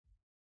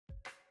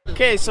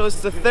Okay, so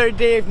it's the third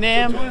day of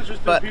NAMM,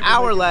 but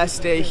our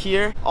last day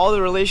here. All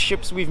the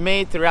relationships we've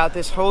made throughout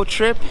this whole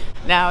trip,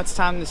 now it's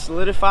time to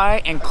solidify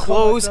and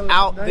close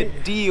out the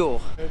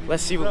deal.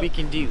 Let's see what we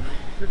can do.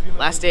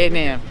 Last day of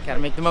NAMM, gotta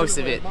make the most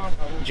of it.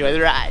 Enjoy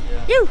the ride.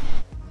 Woo!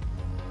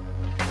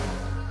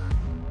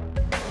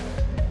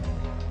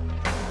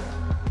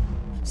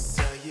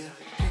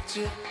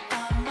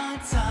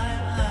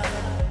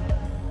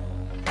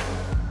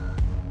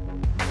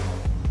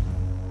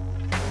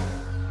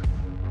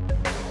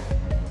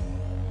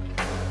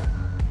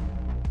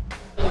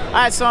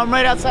 Alright, so I'm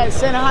right outside of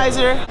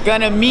Sennheiser.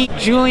 Gonna meet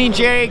Julian,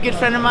 Jerry, a good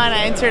friend of mine.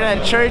 I interned at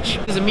a church.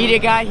 He's a media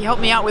guy. He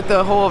helped me out with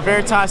the whole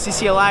Veritas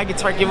CCLI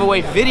guitar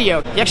giveaway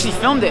video. He actually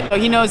filmed it. So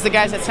he knows the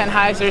guys at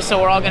Sennheiser,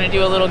 so we're all gonna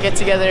do a little get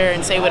together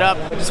and say what up.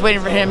 We're just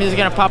waiting for him. He's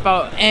gonna pop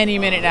out any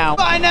minute now.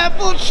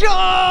 Pineapple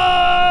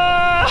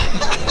Shaw!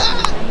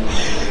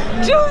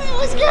 Julian,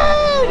 what's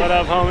good? What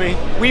up, homie?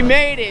 We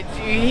made it,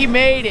 dude. He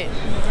made it.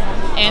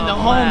 And the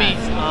homies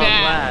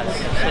back.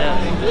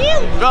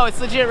 Yeah. Bro, it's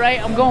legit, right?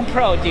 I'm going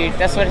pro, dude.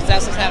 That's what's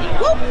happening.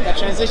 Woo! That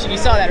transition, you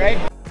saw that, right?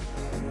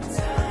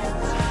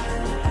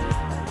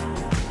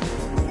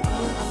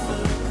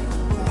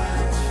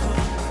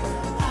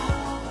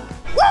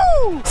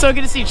 Woo! So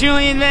good to see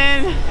Julian,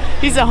 man.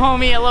 He's a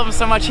homie. I love him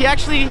so much. He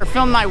actually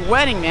filmed my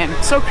wedding, man.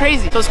 So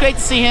crazy. So it's great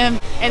to see him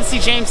and see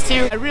James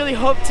too. I really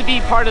hope to be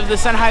part of the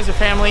Sennheiser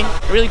family.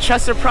 I really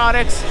trust their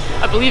products.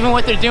 I believe in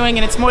what they're doing,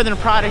 and it's more than a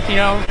product, you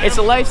know. It's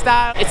a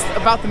lifestyle. It's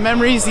about the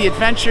memories, the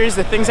adventures,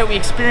 the things that we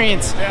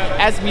experience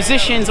as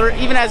musicians or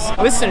even as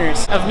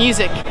listeners of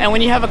music. And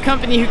when you have a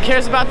company who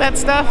cares about that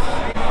stuff,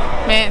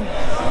 man,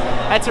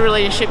 that's a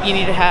relationship you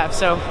need to have.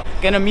 So,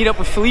 gonna meet up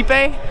with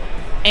Felipe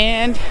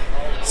and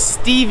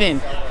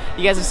Steven.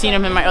 You guys have seen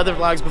him in my other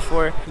vlogs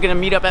before. We're gonna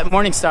meet up at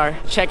Morningstar,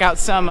 check out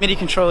some MIDI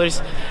controllers,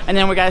 and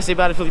then we gotta say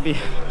bye to Felipe.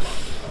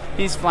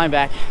 He's flying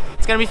back.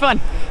 It's gonna be fun.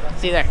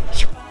 See you there.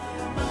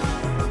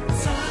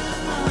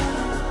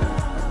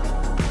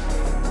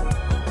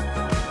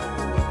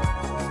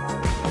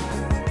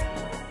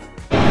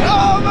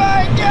 Oh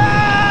my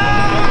God!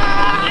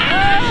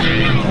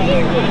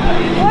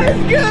 What is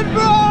good,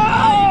 bro?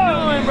 How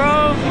you doing,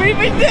 bro?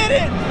 We did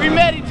it! We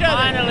met each other.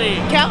 Finally.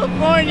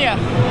 California.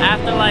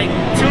 After like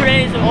 2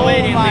 days of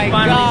waiting, we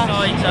finally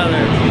saw each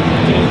other.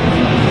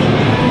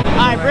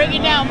 Alright, break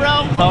it down,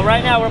 bro. So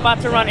right now we're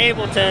about to run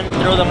Ableton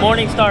through the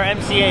Morningstar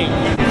MC8.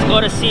 Let's go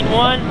to scene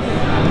 1.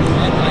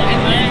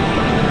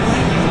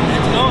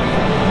 Let's go.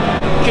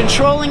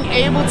 Controlling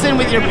Ableton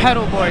with your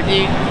pedal board,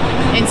 dude.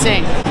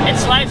 Insane.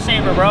 It's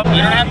lifesaver, bro.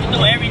 You don't have to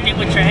do everything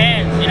with your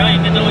hands. You know, you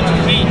can do it with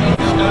your feet.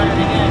 Start it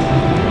again.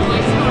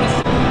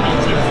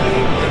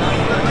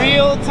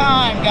 Real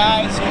time,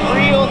 guys.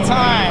 Real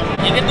time.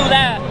 You can do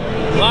that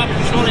while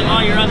controlling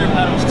all your other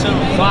pedals too.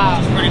 Wow.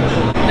 Which is pretty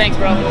cool. Thanks,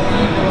 bro. No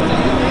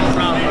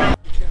problem.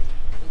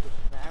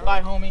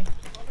 Bye, homie.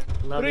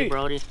 Love you,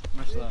 Brody.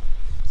 Much love.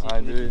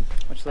 Alright, dude.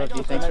 Much love,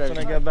 dude. Thanks for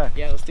everything. When I get back.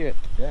 Yeah, let's do it.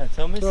 Yeah,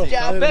 tell me.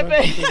 Yeah,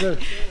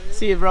 Pepe.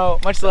 See you, bro.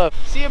 Much love.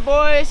 See you,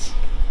 boys.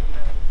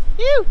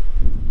 You.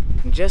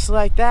 And just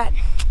like that,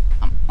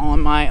 I'm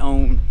on my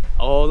own.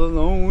 All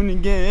alone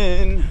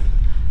again.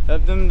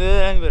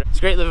 It's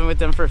great living with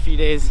them for a few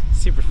days.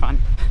 Super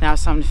fun. Now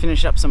it's time to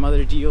finish up some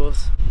other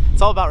deals.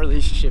 It's all about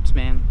relationships,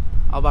 man.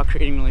 All about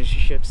creating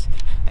relationships,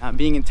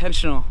 being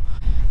intentional.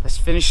 Let's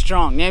finish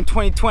strong. NAMM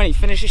 2020,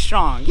 finish it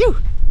strong.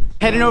 You.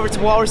 Heading over to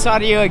Walrus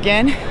Audio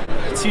again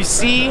to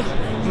see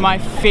my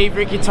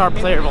favorite guitar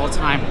player of all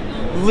time.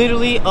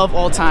 Literally of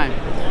all time.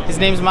 His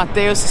name's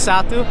Mateus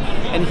Asato,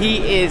 and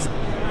he's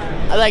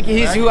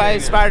who I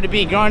aspired to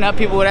be. Growing up,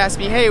 people would ask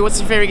me, hey, what's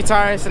your favorite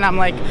guitarist? And I'm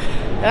like,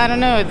 I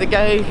don't know, the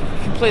guy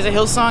who plays a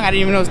Hillsong, I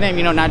didn't even know his name,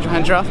 you know, Nigel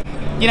Hendroff.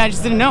 You know, I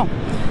just didn't know.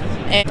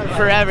 And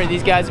forever,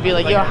 these guys would be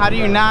like, yo, how do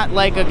you not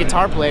like a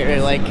guitar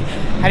player? Like,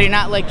 how do you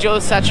not like Joe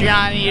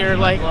Satriani or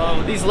like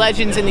these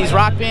legends in these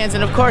rock bands?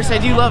 And of course, I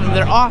do love them,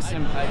 they're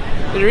awesome.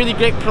 They're really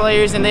great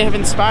players, and they have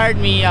inspired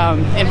me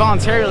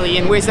involuntarily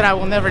in ways that I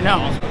will never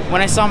know.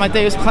 When I saw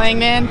Mateus playing,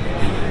 man,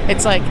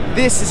 it's like,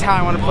 this is how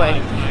I want to play.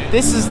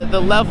 This is the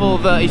level,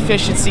 the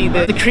efficiency,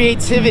 the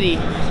creativity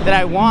that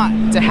I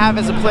want to have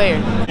as a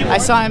player. I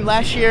saw him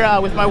last year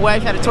with my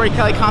wife at a Tori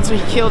Kelly concert.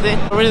 He killed it.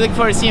 I really look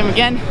forward to seeing him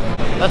again.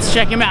 Let's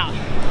check him out.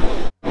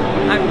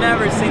 I've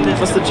never seen this.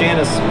 What's the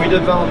Janus? We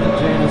developed the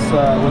Janus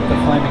with the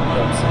flaming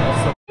clips.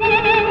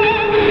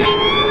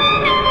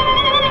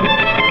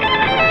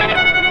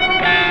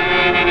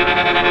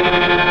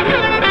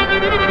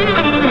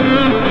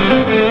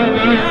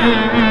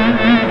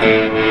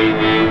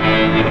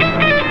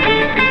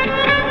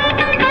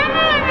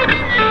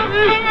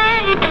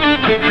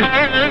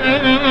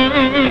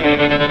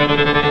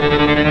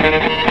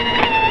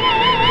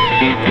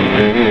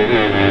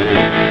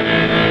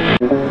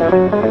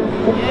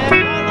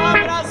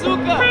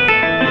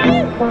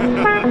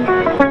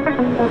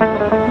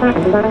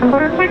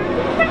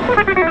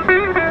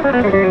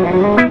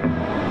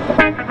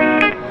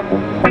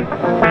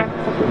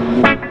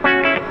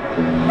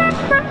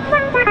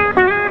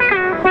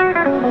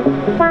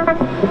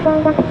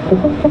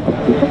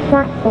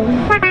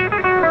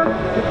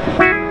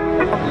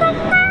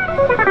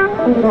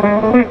 Got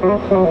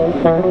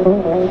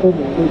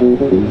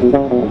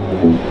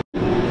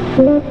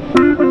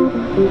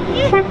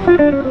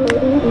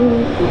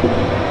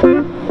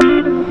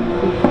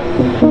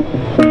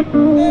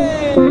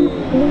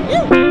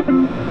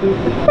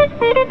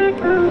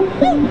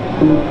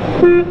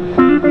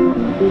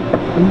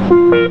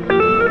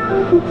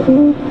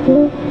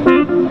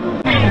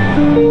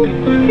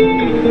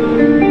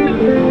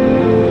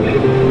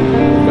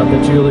the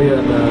Julia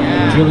and the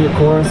Julia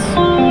chorus.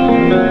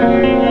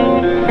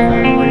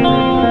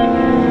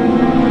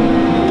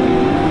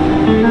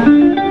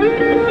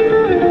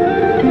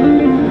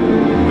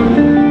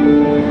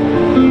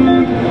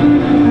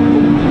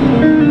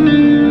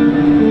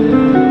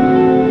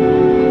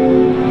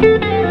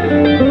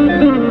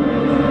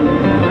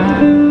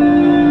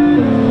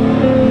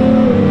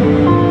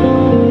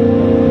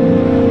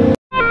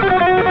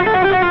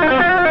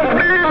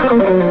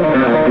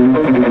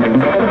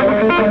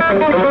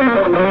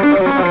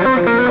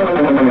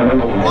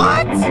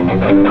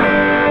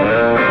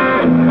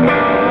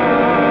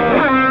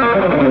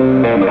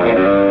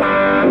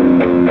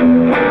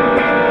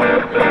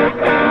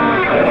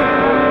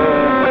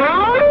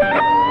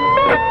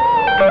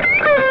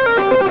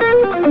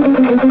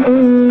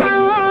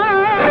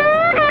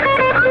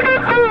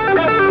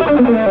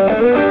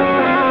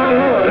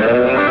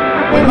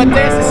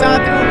 Mateus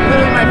Asato,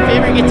 literally my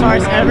favorite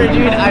guitarist ever,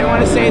 dude. I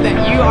want to say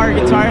that you are a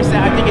guitarist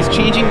that I think is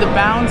changing the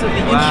bounds of the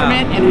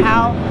instrument and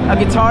how a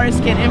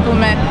guitarist can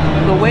implement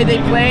the way they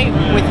play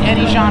with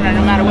any genre,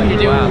 no matter what you're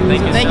doing. Wow,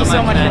 thank you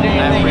so much for doing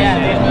your thing.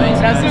 Yeah,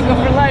 Asato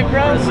for life,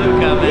 bro.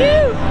 Bazooka,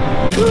 man.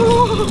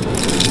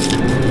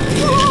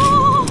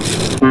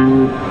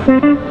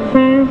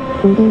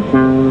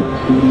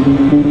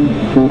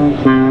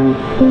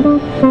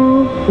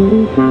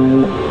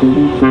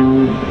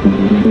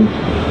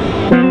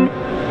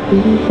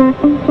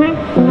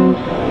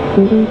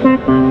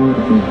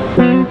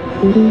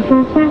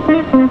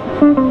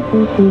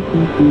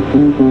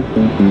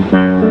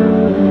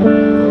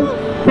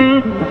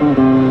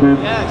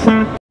 Yes.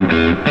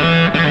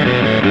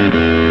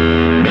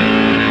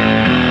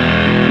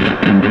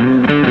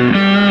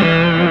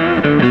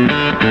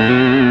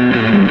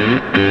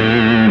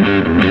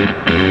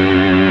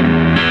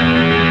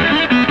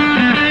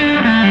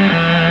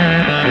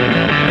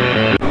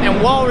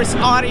 Walrus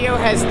Audio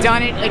has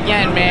done it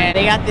again, man.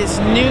 They got this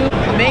new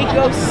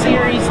Mako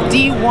Series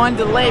D1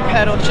 delay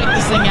pedal. Check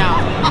this thing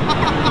out.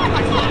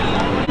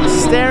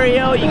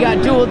 Stereo, you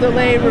got dual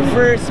delay,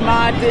 reverse,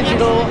 mod,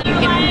 digital. You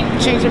can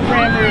change the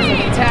parameters of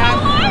the tap,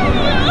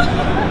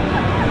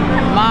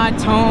 mod,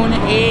 tone,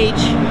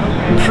 age,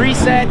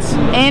 presets,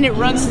 and it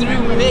runs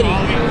through MIDI.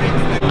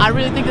 I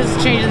really think this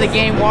is changing the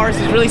game. Walrus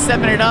is really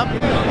stepping it up,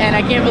 and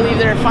I can't believe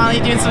they're finally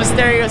doing some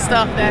stereo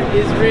stuff that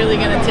is really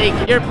gonna take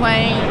your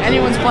playing,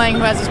 anyone's playing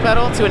who has this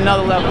pedal, to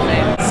another level,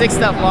 man. Sick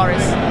stuff,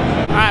 Walrus.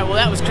 Alright, well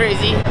that was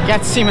crazy. Got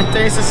to see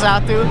Mateus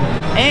Asato,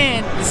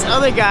 and this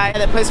other guy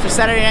that plays for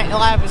Saturday Night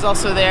Live is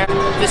also there.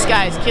 This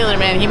guy is killer,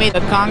 man. He made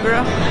the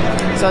Congra,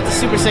 so it's a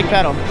super sick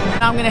pedal.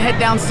 Now I'm gonna head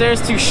downstairs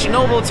to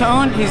Schnobel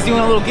Tone. He's doing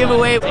a little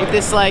giveaway with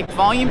this like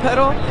volume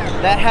pedal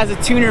that has a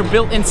tuner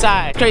built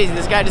inside. Crazy,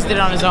 this guy just did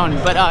it on his own.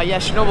 But yeah,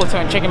 Schnobel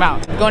Tone, check him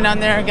out. Going down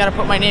there, gotta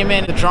put my name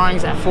in. The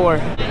drawing's at 4.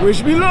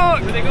 Wish me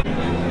luck!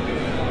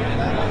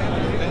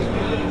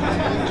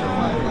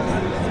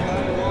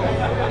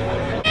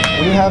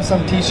 We have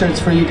some t-shirts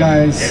for you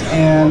guys,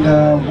 and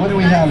what do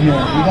we have here?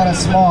 We got a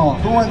small.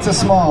 Who wants a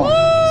small?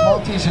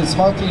 Small t-shirt,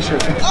 small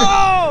t-shirt.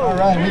 Oh! All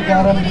right, we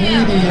got a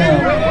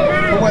medium.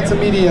 Who wants a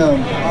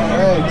medium? All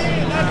right.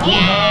 We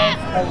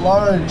have a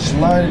large.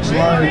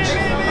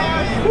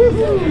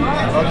 Woo-hoo.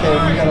 Okay,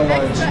 we got a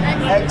large.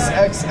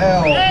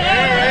 XXL.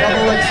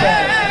 Double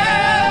XL.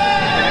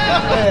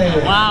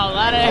 Hey. Wow, a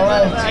lot of All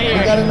right,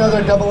 we got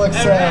another double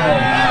XL. All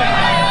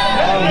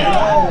right.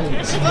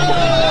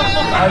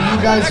 Are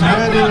you guys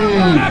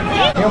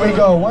ready? Here we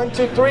go. 1,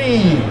 2,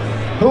 3.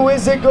 Who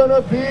is it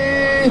gonna be?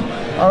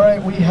 All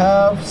right, we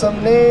have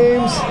some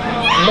names.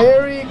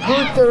 Mary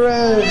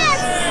Gutierrez.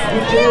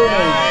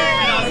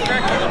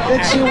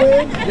 Did she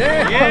win?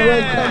 Yeah. All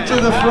right, come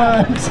to the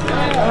front.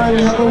 All right,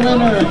 we have a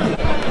winner.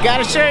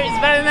 Got a shirt. It's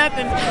better than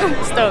nothing.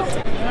 Stoked.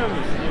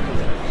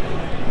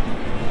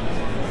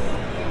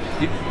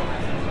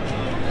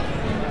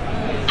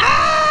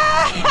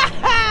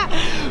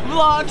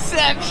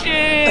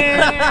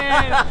 Vlogception!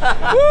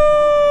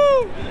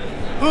 Woo!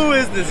 Who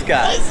is this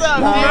guy? What's up,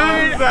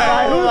 dude?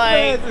 Oh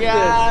my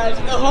gosh,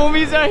 the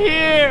homies are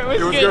here. What's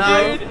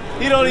good, dude?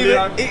 He don't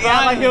even. He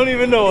don't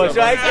even know us,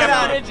 right?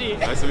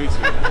 Nice to meet you.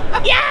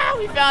 Yeah,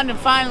 we found him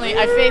finally.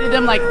 I faded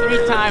them like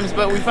 3 times,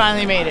 but we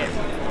finally made it.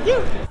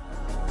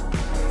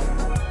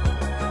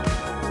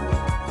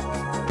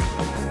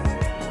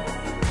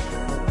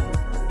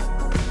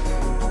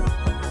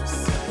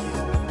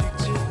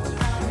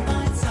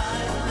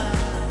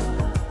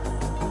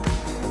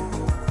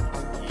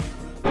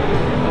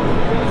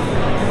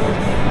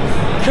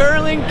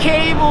 Kirlin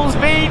Cables,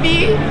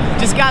 baby.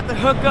 Just got the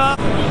hookup.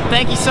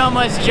 Thank you so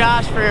much,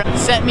 Josh, for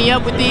setting me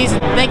up with these.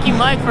 Thank you,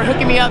 Mike, for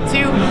hooking me up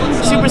too.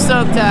 Super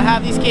stoked to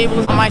have these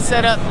cables on my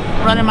setup,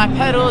 running my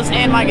pedals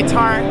and my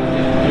guitar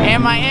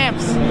and my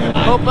amps.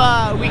 Hope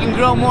we can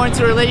grow more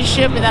into a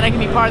relationship and that I can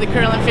be part of the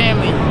Kirlin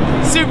family.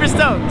 Super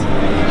stoked.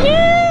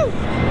 Woo!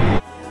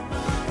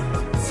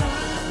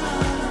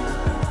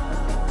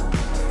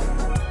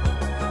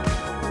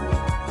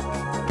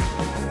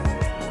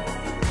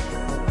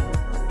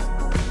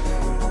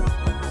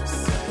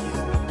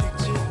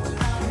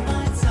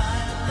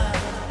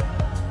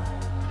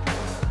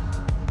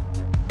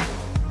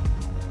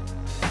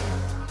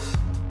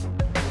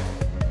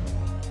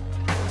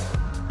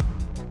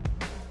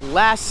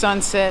 Last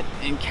sunset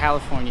in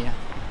California.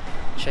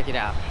 Check it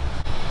out.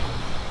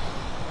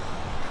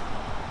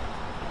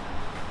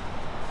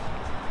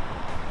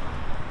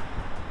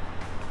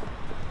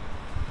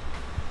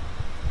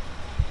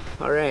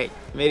 All right,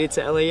 made it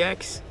to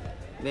LAX.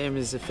 NAMM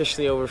is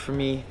officially over for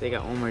me. They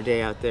got one more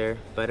day out there,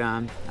 but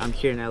I'm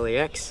here in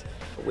LAX,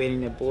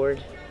 waiting to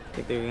board. I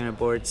think they're gonna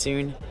board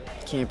soon.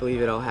 Can't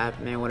believe it all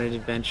happened, man. What an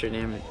adventure.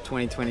 NAMM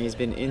 2020 has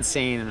been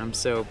insane, and I'm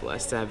so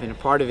blessed to have been a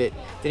part of it.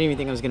 Didn't even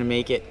think I was gonna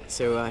make it.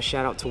 So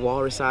shout out to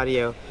Walrus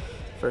Audio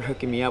for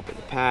hooking me up with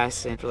the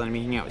pass and for letting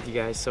me hang out with you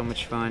guys. So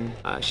much fun.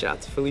 Shout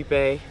out to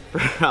Felipe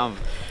for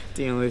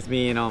dealing with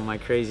me and all my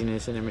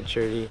craziness and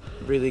immaturity.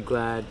 Really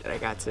glad that I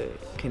got to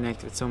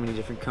connect with so many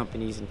different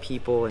companies and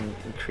people and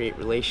create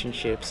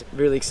relationships.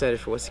 Really excited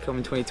for what's to come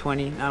in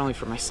 2020, not only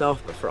for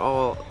myself, but for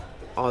all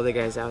the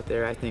guys out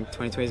there. I think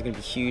 2020 is going to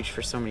be huge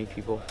for so many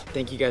people.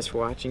 Thank you guys for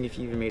watching if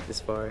you even made it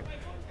this far.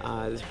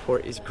 The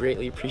support is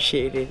greatly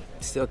appreciated.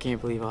 Still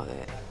can't believe all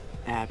that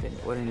happened.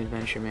 What an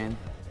adventure, man.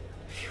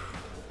 Whew.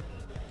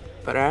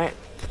 But alright,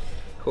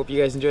 hope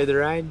you guys enjoyed the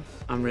ride.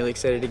 I'm really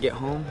excited to get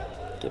home,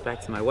 get back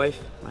to my wife,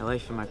 my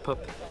life, and my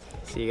pup.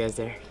 See you guys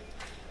there.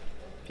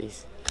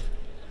 Peace.